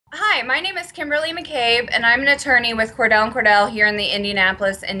Hi, my name is Kimberly McCabe, and I'm an attorney with Cordell & Cordell here in the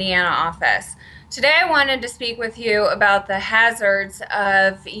Indianapolis, Indiana office. Today I wanted to speak with you about the hazards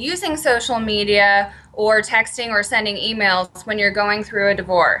of using social media or texting or sending emails when you're going through a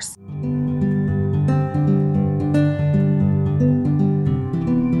divorce.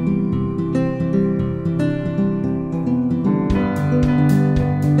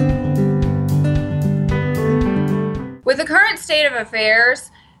 With the current state of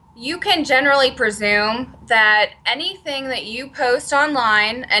affairs, you can generally presume that anything that you post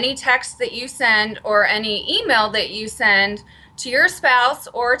online, any text that you send, or any email that you send to your spouse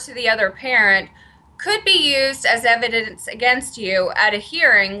or to the other parent could be used as evidence against you at a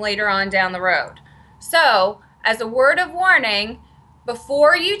hearing later on down the road. So, as a word of warning,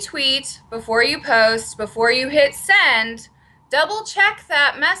 before you tweet, before you post, before you hit send, double check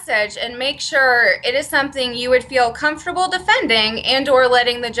that message and make sure it is something you would feel comfortable defending and or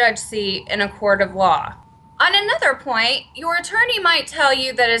letting the judge see in a court of law. On another point, your attorney might tell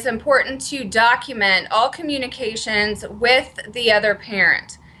you that it's important to document all communications with the other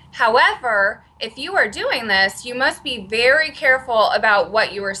parent. However, if you are doing this, you must be very careful about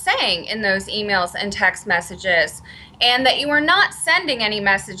what you are saying in those emails and text messages, and that you are not sending any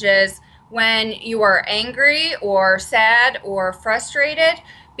messages when you are angry or sad or frustrated,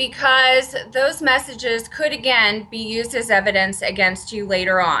 because those messages could again be used as evidence against you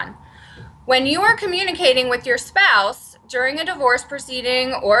later on. When you are communicating with your spouse during a divorce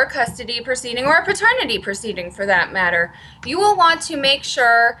proceeding or a custody proceeding or a paternity proceeding for that matter, you will want to make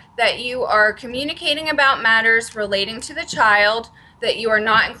sure that you are communicating about matters relating to the child, that you are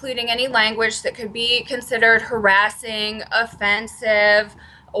not including any language that could be considered harassing, offensive,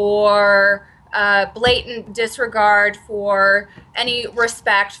 or blatant disregard for any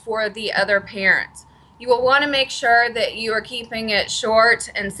respect for the other parent. You will want to make sure that you are keeping it short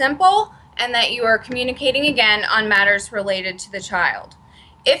and simple, and that you are communicating again on matters related to the child.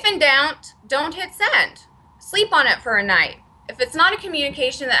 If in doubt, don't hit send. Sleep on it for a night. If it's not a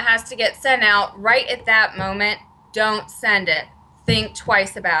communication that has to get sent out right at that moment, don't send it. Think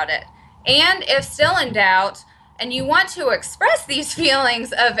twice about it. And if still in doubt, and you want to express these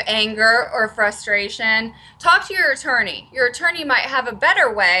feelings of anger or frustration, talk to your attorney. Your attorney might have a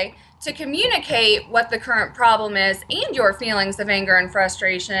better way to communicate what the current problem is and your feelings of anger and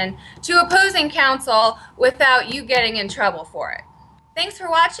frustration to opposing counsel without you getting in trouble for it. Thanks for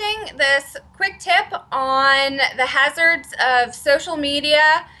watching this quick tip on the hazards of social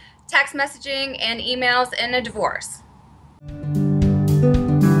media, text messaging, and emails in a divorce.